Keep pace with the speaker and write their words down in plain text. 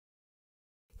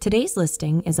Today's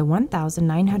listing is a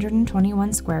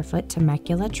 1,921 square foot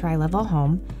Temecula tri-level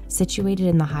home situated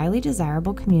in the highly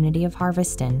desirable community of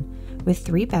Harveston, with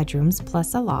 3 bedrooms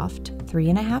plus a loft,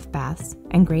 3.5 baths,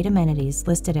 and great amenities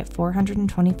listed at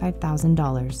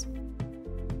 $425,000.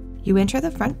 You enter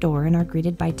the front door and are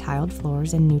greeted by tiled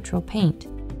floors and neutral paint.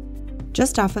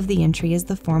 Just off of the entry is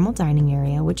the formal dining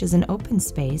area, which is an open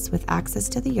space with access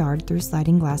to the yard through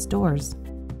sliding glass doors.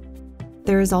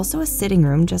 There is also a sitting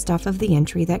room just off of the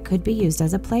entry that could be used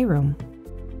as a playroom.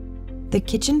 The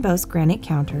kitchen boasts granite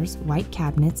counters, white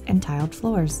cabinets, and tiled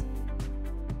floors.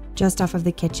 Just off of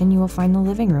the kitchen you will find the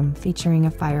living room, featuring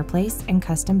a fireplace and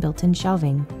custom built-in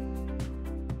shelving.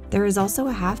 There is also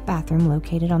a half bathroom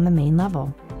located on the main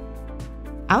level.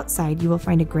 Outside you will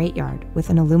find a great yard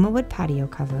with an allumawood patio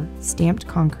cover, stamped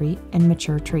concrete, and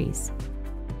mature trees.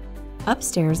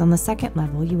 Upstairs on the second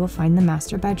level you will find the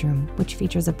master bedroom, which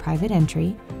features a private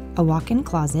entry, a walk-in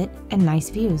closet, and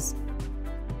nice views.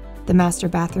 The master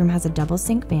bathroom has a double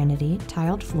sink vanity,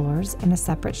 tiled floors, and a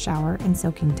separate shower and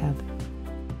soaking tub.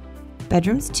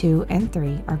 Bedrooms 2 and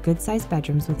 3 are good-sized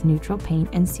bedrooms with neutral paint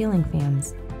and ceiling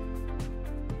fans.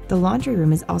 The laundry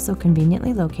room is also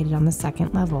conveniently located on the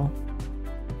second level.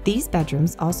 These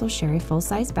bedrooms also share a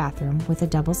full-size bathroom with a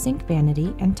double sink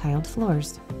vanity and tiled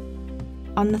floors.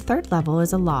 On the third level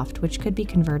is a loft, which could be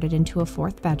converted into a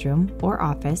 4th bedroom or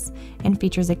office and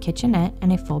features a kitchenette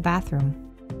and a full bathroom.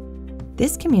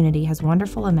 This community has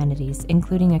wonderful amenities,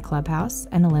 including a clubhouse,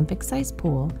 an Olympic-sized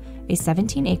pool, a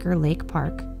 17-acre lake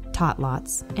park, tot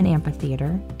lots, an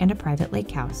amphitheater, and a private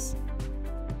lake house.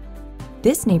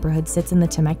 This neighborhood sits in the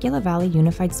Temecula Valley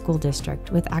Unified School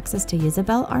District with access to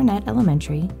Isabel Arnett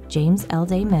Elementary, James L.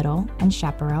 Day Middle, and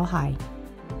Chaparral High.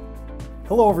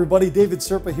 Hello everybody, David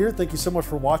Serpa here. Thank you so much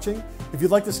for watching. If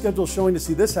you'd like to schedule a showing to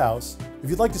see this house, if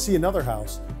you'd like to see another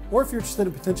house, or if you're interested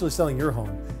in potentially selling your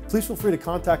home, please feel free to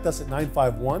contact us at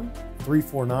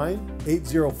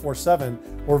 951-349-8047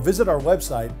 or visit our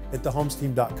website at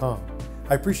thehomesteam.com.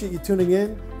 I appreciate you tuning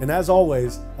in, and as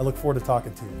always, I look forward to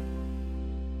talking to you.